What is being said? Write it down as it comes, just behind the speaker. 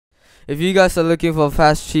If you guys are looking for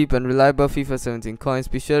fast, cheap, and reliable FIFA 17 coins,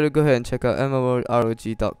 be sure to go ahead and check out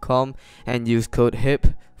mmorog.com and use code HIP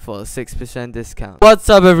for a 6% discount. What's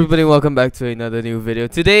up, everybody? Welcome back to another new video.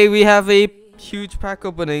 Today we have a huge pack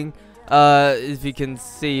opening. As you can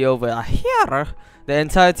see over here, the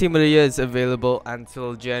entire team of the year is available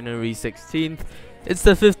until January 16th. It's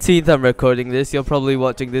the 15th I'm recording this. You're probably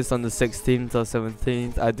watching this on the 16th or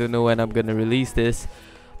 17th. I don't know when I'm gonna release this.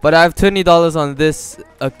 But I have $20 on this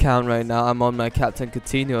account right now. I'm on my Captain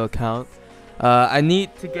Coutinho account. I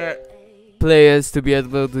need to get players to be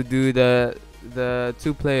able to do the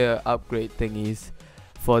 2-player upgrade thingies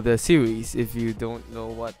for the series. If you don't know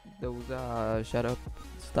what those are, shut up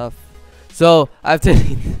stuff. So I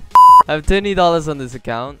have $20 on this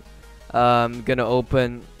account. I'm gonna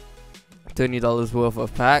open $20 worth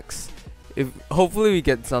of packs. Hopefully we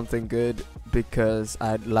get something good, because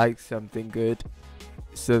I'd like something good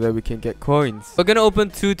so that we can get coins. We're gonna open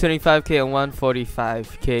two 25k and one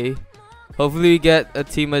 45k. Hopefully we get a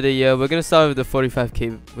team of the year. We're gonna start with the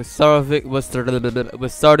 45k. We're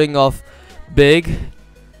starting off big.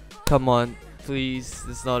 Come on, please.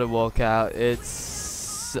 It's not a walkout.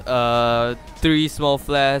 It's 3 small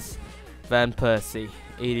flares. Van Persie,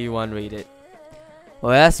 81 rated.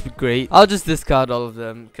 Well, that's great. I'll just discard all of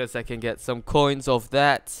them because I can get some coins off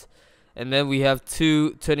that. And then we have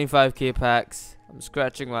two 25k packs. I'm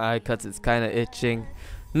scratching my eye cuts, it's kind of itching.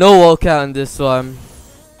 No walkout in this one.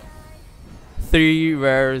 3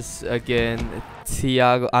 rares again.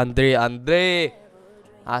 Thiago, Andre.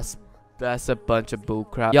 That's a bunch of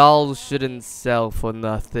bullcrap. Y'all shouldn't sell for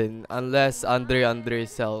nothing unless Andre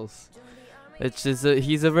sells. It's just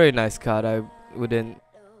he's a very nice card. I wouldn't.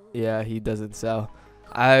 Yeah, he doesn't sell.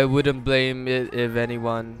 I wouldn't blame it if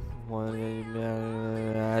anyone.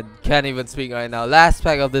 I can't even speak right now. Last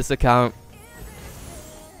pack of this account.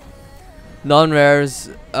 Non-rares.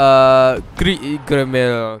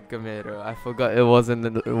 Gamero. I forgot it wasn't a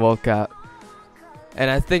walkout. And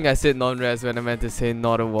I think I said non-rares when I meant to say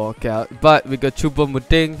not a walkout. But we got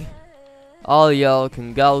Choupo-Moting. All y'all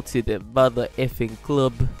can go to the mother effing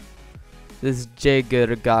club. This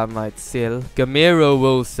Jagger guy might sell. Gamero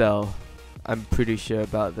will sell. I'm pretty sure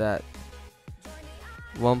about that.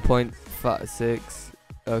 1.56.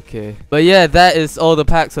 Okay. But yeah, that is all the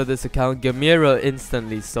packs of this account. Gamero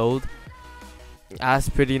instantly sold. That's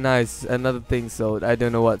pretty nice. Another thing sold. I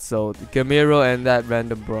don't know what sold. Gamero and that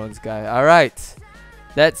random bronze guy. Alright.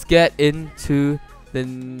 Let's get into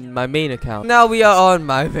my main account. Now we are on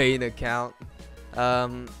my main account.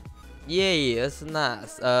 Yeah, that's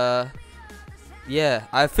nice. Yeah,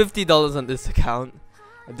 I have $50 on this account.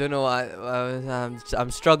 I don't know why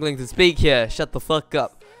I'm struggling to speak here. Shut the fuck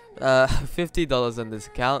up. $50 on this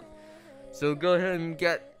account. So go ahead and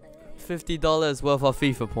get $50 worth of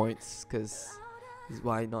FIFA points, cause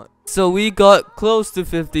why not? So we got close to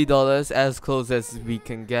 $50, as close as we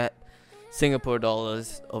can get. Singapore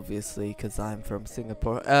dollars, obviously, cause I'm from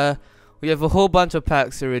Singapore. We have a whole bunch of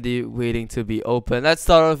packs already waiting to be opened. Let's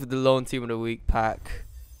start off with the Lone Team of the Week pack.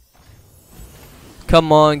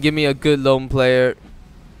 Come on, give me a good lone player.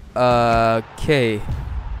 K.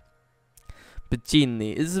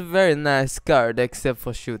 Bacini is a very nice card, except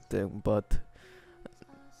for shooting, but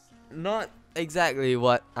not exactly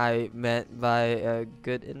what I meant by a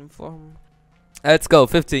good inform. Let's go,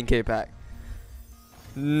 15k pack.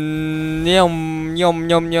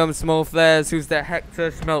 Yum, small flares. Who's that?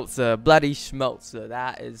 Hector Schmelzer, bloody Schmelzer.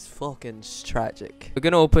 That is fucking tragic. We're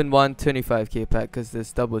gonna open one 25k pack because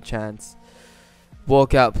there's double chance.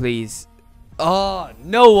 Walkout, please. Oh,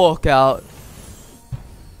 no walkout.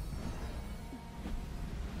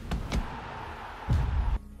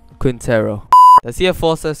 Quintero. Does he have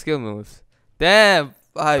 4-star skill moves? Damn,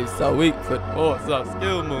 5-star weak foot, 4-star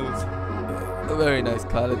skill moves. A very nice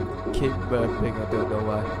card. Keep burping, I don't know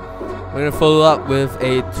why. We're gonna follow up with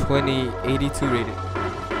a 82 rated.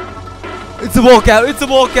 It's a walkout, it's a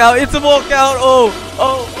walkout, it's a walkout. Oh.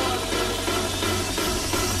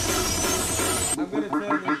 I'm gonna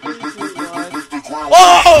turn this into one. Oh!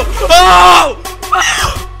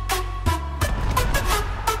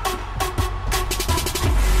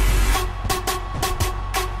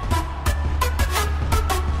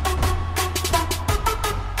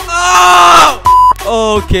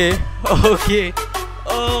 Okay.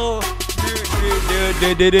 Oh,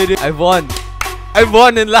 dude. I won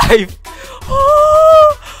in life.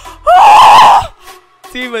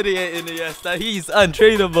 Team of the year in the yes. He's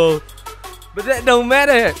untradeable. But that don't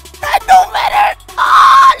matter.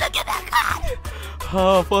 Oh, look at that card.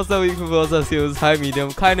 Oh, 4-star weak for 4-star skills, high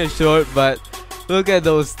medium, kind of short, but look at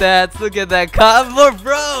those stats. Look at that card,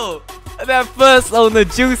 bro. That first on the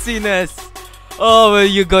juiciness. Oh, well,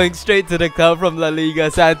 you're going straight to the club from La Liga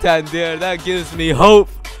Santander. That gives me hope.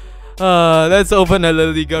 Let's open a La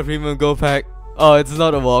Liga Premium Go Pack. Oh, it's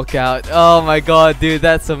not a walkout. Oh my god, dude,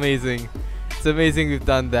 that's amazing. It's amazing we've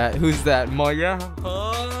done that. Who's that? Moya?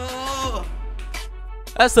 Oh,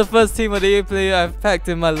 that's the first Team of the Year player I've packed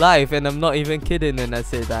in my life, and I'm not even kidding when I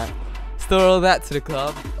say that. Store all that to the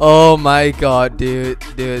club. Oh my god, dude,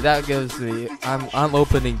 that gives me. I'm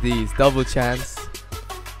opening these double chance.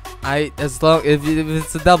 As long if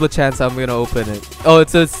it's a double chance, I'm gonna open it. Oh,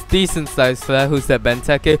 it's a decent size flare. Who's that?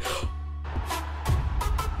 Benteke.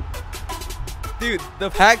 Dude,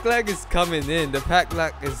 the pack lag is coming in. The pack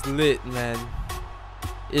lag is lit, man.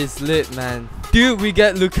 It's lit, man. Dude, we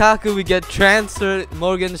get Lukaku, we get transfer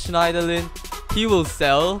Morgan Schneiderlin. He will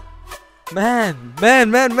sell. Man.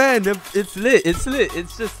 It's lit. It's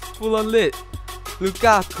just full on lit.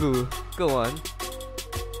 Lukaku. Go on.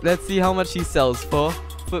 Let's see how much he sells for.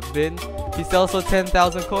 Foot bin. He sells for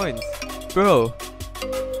 10,000 coins. Bro.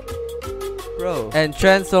 And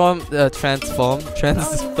transferred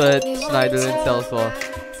Schneiderlin sells for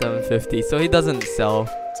 750. So he doesn't sell.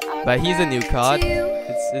 But he's a new card.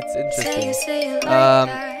 It's interesting.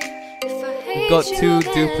 We've got 2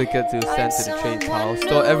 duplicates to send to the trade pile.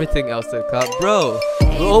 Store everything else to the club. Bro,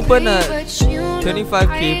 we'll open a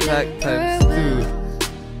 25k pack times 2.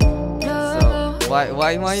 So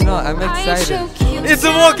why not? I'm excited. It's a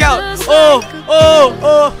walkout! Oh!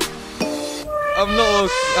 I'm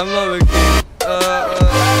not looking.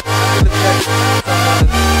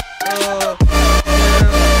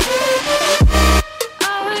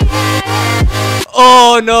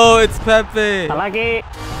 Oh no, it's Pepe. Lagi.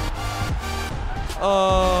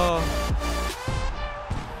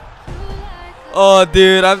 Oh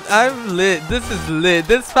dude, I'm lit. This is lit.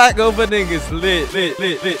 This pack opening is lit.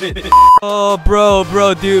 Oh bro,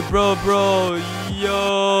 dude, bro.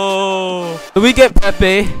 Yo. We get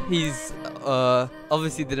Pepe. He's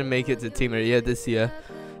obviously didn't make it to Team of the Year this year.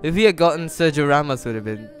 If he had gotten Sergio Ramos, would have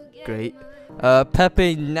been great.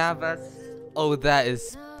 Pepe Navas. Oh, that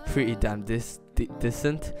is pretty damn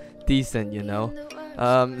decent, you know.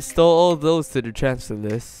 Store all those to the transfer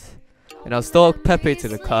list. And I'll store Pepe to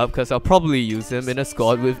the club because I'll probably use him in a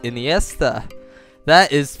squad with Iniesta.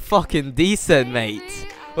 That is fucking decent, mate.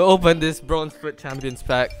 We'll open this Bronze Foot Champions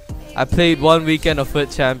pack. I played 1 weekend of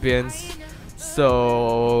Foot Champions.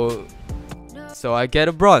 So I get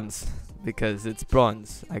a bronze because it's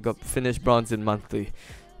bronze. I got finished bronze in monthly.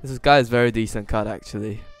 This guy is very decent card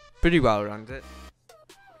actually. Pretty well rounded.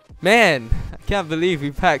 Man, I can't believe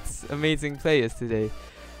we packed amazing players today.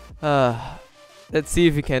 Let's see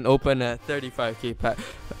if we can open a 35k pack.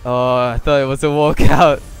 Oh, I thought it was a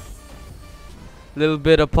walkout. Little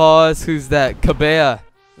bit of pause. Who's that? Cabea.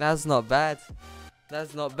 That's not bad.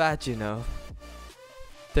 That's not bad, you know.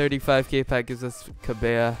 35k pack gives us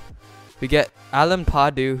Cabea. We get Alan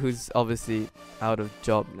Pardew, who's obviously out of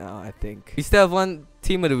job now, I think. We still have 1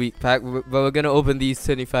 Team of the Week pack, but we're gonna open these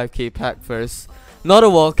 25k pack first. Not a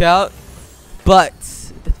walkout, but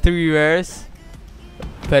 3 rares.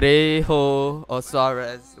 Parejo or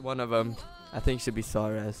Suarez, one of them. I think should be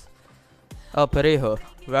Suarez. Oh, Parejo.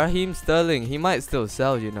 Raheem Sterling, he might still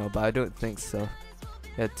sell, you know, but I don't think so.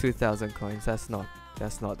 Yeah, 2,000 coins. That's not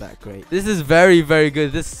that great. This is very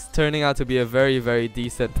good. This is turning out to be a very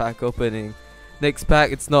decent pack opening. Next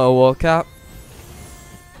pack, it's not a walkout.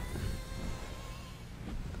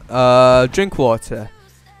 Drinkwater.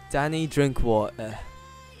 Danny Drinkwater.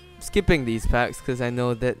 Skipping these packs because I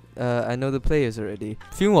know that I know the players already.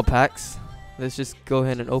 Few more packs. Let's just go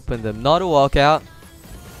ahead and open them. Not a walkout.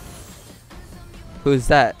 Who's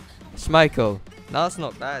that? Schmeichel. No, that's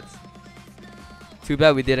not bad. Too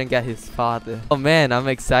bad we didn't get his father. Oh man, I'm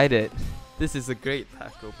excited. This is a great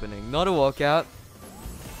pack opening. Not a walkout.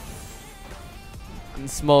 And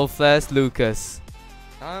small flash, Lucas.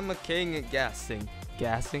 I'm a king at guessing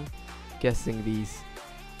these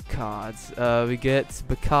cards. We get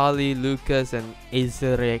Bakali, Lucas, and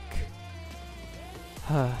Izarek.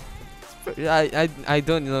 I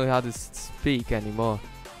don't know how to speak anymore.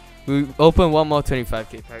 We open 1 more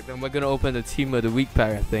 25k pack, then we're gonna open the Team of the Week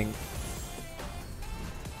pack, I think.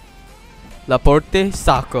 Laporte,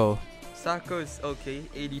 Sacco. Sacco is okay,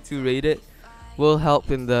 82 rated. Will help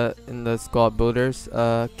in the squad builders.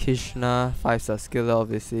 Kishna, 5-star skiller,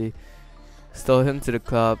 obviously. Stole him to the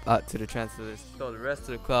club, to the transfer list. Stole the rest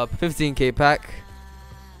to the club. 15k pack.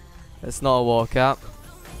 That's not a walkout.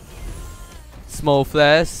 Small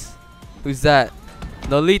flares. Who's that?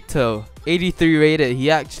 Nolito, 83 rated.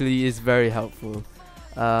 He actually is very helpful.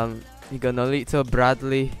 You got Nolito,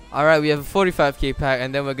 Bradley. Alright, we have a 45k pack,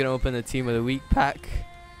 and then we're gonna open the Team of the Week pack.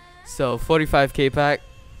 So 45k pack.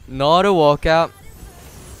 Not a walkout.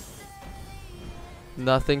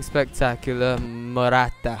 Nothing spectacular.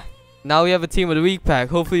 Morata. Now we have a team of the week pack.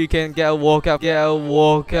 Hopefully you can get a walkout. Get a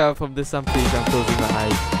walkout from this one, please. I'm closing my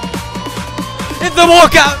eyes. It's a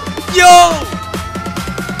walkout! Yo!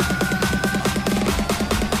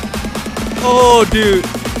 Oh, dude.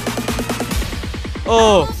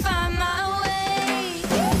 Oh.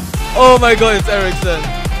 Oh my god, it's Ericsson.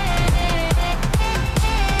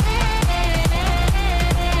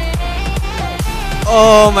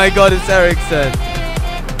 Oh my god, it's Ericsson.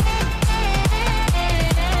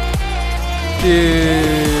 Dude.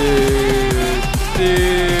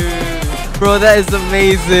 Bro, that is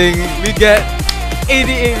amazing. We get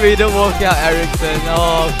 88 rated walkout Ericsson.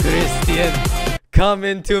 Oh, Christian. Come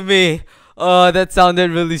into me. Oh, that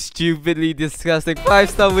sounded really stupidly disgusting.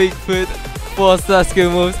 5-star weak foot, 4-star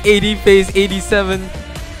skill moves, 80 pace, 87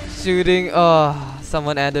 shooting. Oh,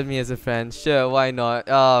 someone added me as a friend. Sure, why not?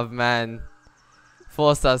 Oh, man.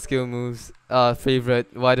 4-star skill moves.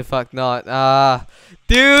 Favorite. Why the fuck not?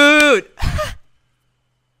 Dude!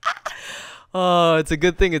 Oh, it's a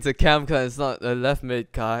good thing it's a cam card. It's not a left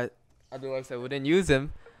mid card. Otherwise, I wouldn't use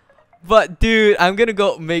him. But dude, I'm gonna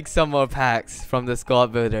go make some more packs from the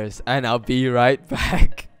squad builders, and I'll be right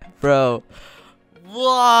back, bro.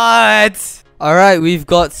 What? All right, we've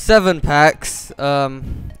got 7 packs.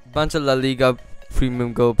 Bunch of La Liga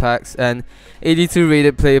premium gold packs and 82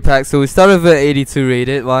 rated player packs. So we started with an 82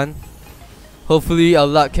 rated one. Hopefully our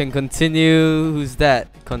luck can continue. Who's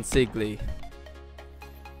that? Consigli,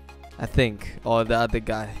 I think, or the other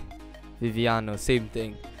guy, Viviano, same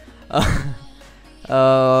thing.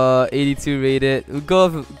 82 rated. We'll go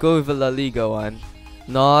with a La Liga one.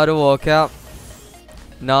 Not a walkout.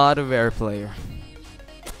 Not a rare player.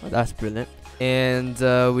 Oh, that's brilliant. And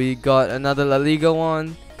we got another La Liga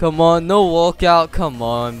one. Come on, no walkout. Come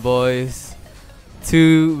on, boys.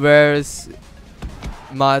 2 rares.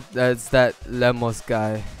 That's that Lemos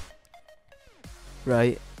guy,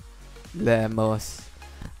 right? Lemos.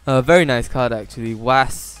 Very nice card actually.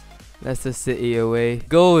 Was. Leicester City away.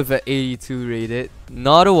 Go with an 82 rated.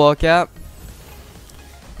 Not a walkout.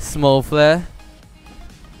 Small flare.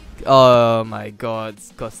 Oh my god,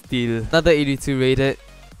 it's got steal. Another 82 rated.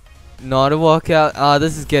 Not a walkout.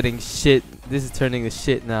 This is getting shit. This is turning to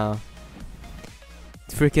shit now.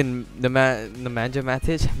 Freaking the manager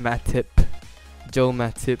Matip. Joe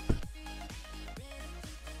Matip.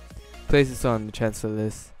 Place this on the transfer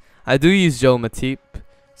list. I do use Joe Matip,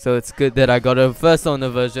 so it's good that I got a first owner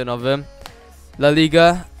version of him. La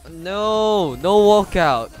Liga. No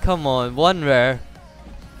walkout. Come on, 1 rare.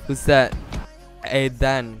 Who's that?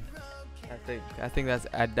 Adan. I think that's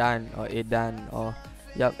Adan or Edan or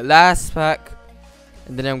yep. Last pack,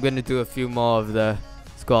 and then I'm gonna do a few more of the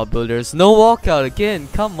squad builders. No walkout again.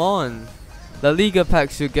 Come on. La Liga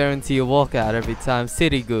packs should guarantee a walkout every time.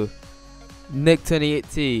 Sirigu. Nick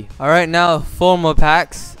 28T. Alright, now 4 more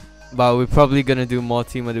packs. But we're probably gonna do more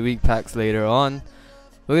team of the week packs later on.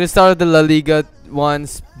 We're gonna start with the La Liga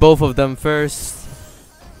ones. Both of them first.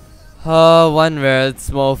 1 red,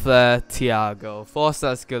 small flare, Thiago.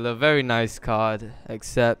 4-star skiller, very nice card.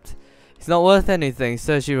 Except he's not worth anything.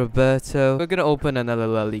 Sergio Roberto. We're gonna open another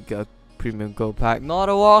La Liga premium gold pack. Not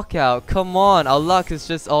a walkout. Come on, our luck is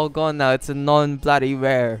just all gone now. It's a non-bloody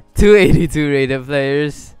rare. 282 rated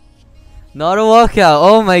players. Not a walkout.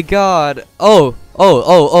 Oh my god. Oh,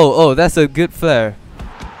 that's a good flare.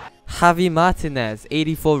 Javi Martinez,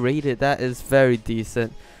 84 rated. That is very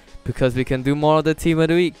decent because we can do more of the team of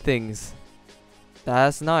the week things.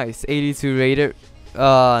 That's nice. 82 rated.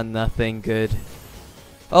 Nothing good.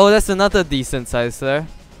 Oh, that's another decent size flare.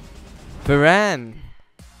 Varane.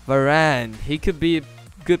 He could be a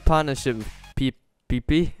good partnership with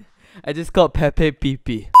PP. I just called Pepe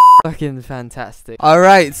PP. Fucking fantastic.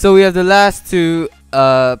 Alright, so we have the last 2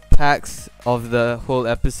 packs of the whole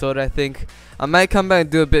episode, I think. I might come back and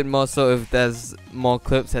do a bit more, so if there's more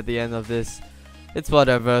clips at the end of this, it's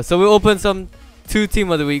whatever. So we'll open some 2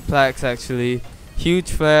 team of the week packs actually.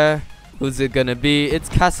 Huge flare. Who's it gonna be? It's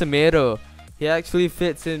Casemiro. He actually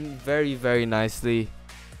fits in very, very nicely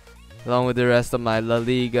along with the rest of my La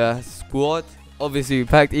Liga squad. Obviously we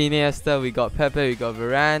packed Iniesta, we got Pepe, we got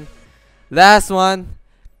Varane. Last one.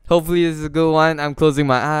 Hopefully this is a good one. I'm closing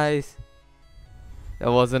my eyes.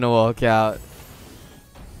 That wasn't a walkout.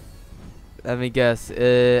 Let me guess.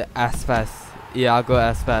 Aspas. Iago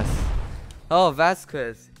Aspas. Oh,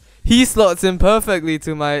 Vasquez. He slots in perfectly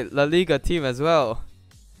to my La Liga team as well.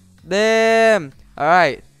 Damn.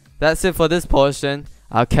 Alright. That's it for this portion.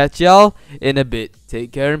 I'll catch y'all in a bit.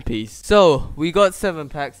 Take care and peace. So, we got 7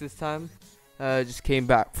 packs this time. Just came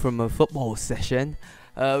back from a football session.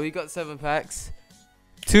 We got 7 packs.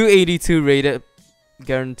 2 82 rated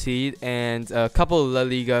guaranteed, and a couple of La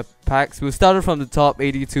Liga packs. We started from the top,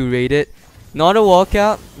 82 rated. Not a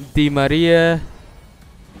walkout. Di Maria.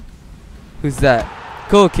 Who's that?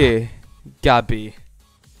 Koke. Gabi.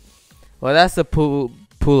 Well, that's a pool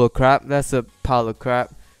of crap. That's a pile of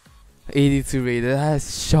crap. 82 rated.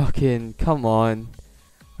 That's shocking. Come on.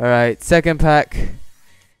 Alright, second pack.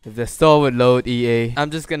 If the store would load, EA. I'm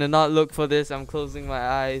just gonna not look for this. I'm closing my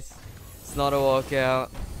eyes. It's not a walkout.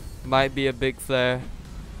 Might be a big flare.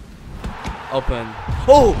 Open.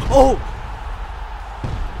 Oh! Oh!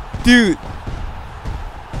 Dude!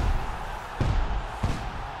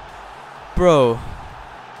 Bro.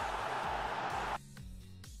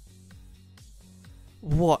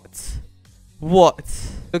 What?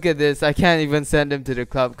 What? Look at this. I can't even send him to the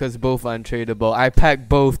club because both are untradeable. I packed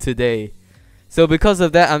both today. So because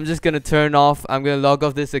of that, I'm just gonna turn off. I'm gonna log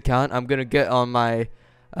off this account. I'm gonna get on my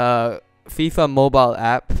FIFA mobile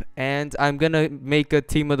app, and I'm gonna make a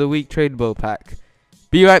team of the week tradable pack.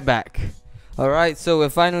 Be right back. Alright, so we're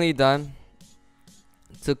finally done.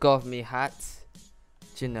 Took off me hat,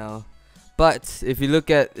 you know. But if you look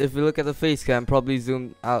at the face cam, probably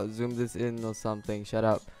zoom this in or something. Shut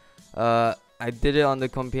up. I did it on the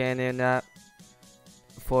companion app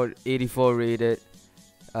for 84 rated.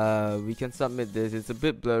 We can submit this. It's a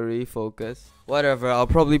bit blurry focus. Whatever, I'll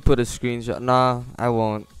probably put a screenshot. Nah, I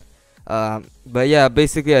won't. But yeah,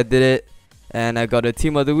 basically I did it, and I got a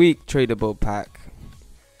team of the week tradable pack.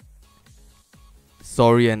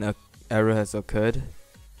 Sorry, an error has occurred.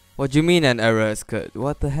 What do you mean an error has occurred?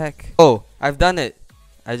 What the heck? Oh, I've done it.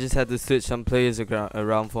 I just had to switch some players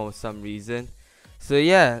around for some reason. So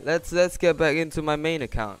yeah, let's get back into my main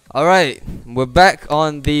account. Alright, we're back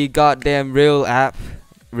on the goddamn real app.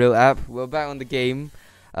 We're back on the game.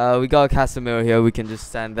 We got a Casemiro here. We can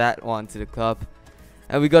just send that one to the club.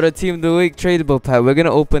 And we got a team of the week tradable pack. We're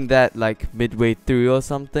gonna open that like midway through or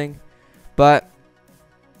something. But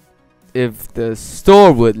if the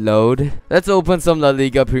store would load, let's open some La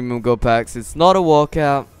Liga Premium Go packs. It's not a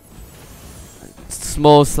walkout.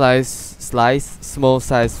 Small size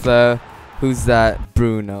flare. Who's that?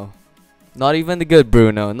 Bruno. Not even the good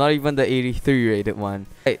Bruno. Not even the 83 rated one.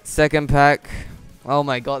 Right, second pack. Oh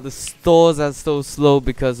my god, the stores are so slow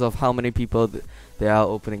because of how many people they are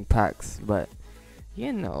opening packs. But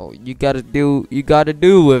you know, you gotta deal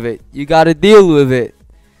with it. You gotta deal with it.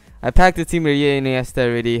 I packed the team of the year Iniesta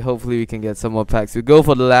already. Hopefully we can get some more packs. We go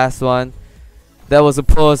for the last one. That was a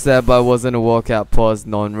pause there, but it wasn't a walkout. Pause,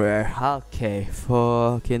 non-rare. Okay,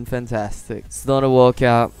 fucking fantastic. It's not a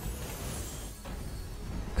walkout.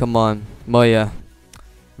 Come on, Moya.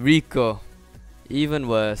 Rico. Even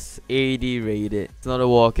worse, 80 rated. It's not a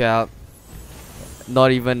walkout.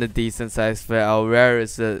 Not even a decent size flare. Our rare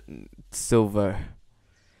is a silver.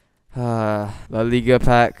 La Liga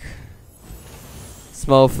pack.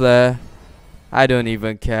 Small flare. I don't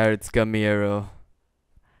even care. It's Gamero.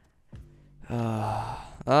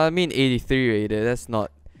 I mean 83 rated. That's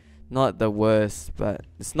not the worst, but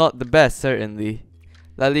it's not the best certainly.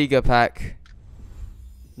 La Liga pack.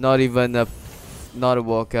 Not a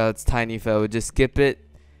walkout. It's tiny fail. We'll just skip it.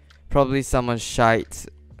 Probably someone shite.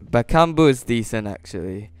 Bakambu is decent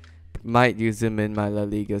actually. Might use him in my La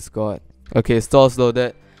Liga squad. Okay, stores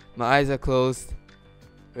loaded. My eyes are closed.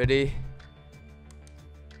 Ready?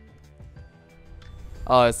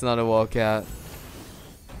 Oh, it's not a walkout.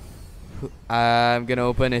 I'm gonna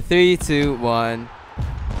open it. 3, 2, 1.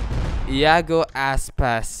 Iago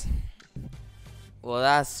Aspas. Well,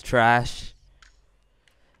 that's trash.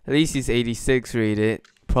 At least he's 86 rated.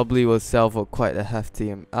 Probably will sell for quite a hefty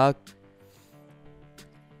amount.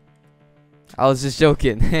 I was just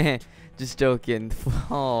joking. Just joking.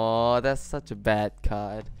 Oh, that's such a bad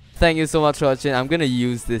card. Thank you so much for watching. I'm gonna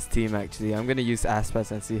use this team actually. I'm gonna use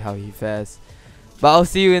Aspas and see how he fares. But I'll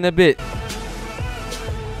see you in a bit.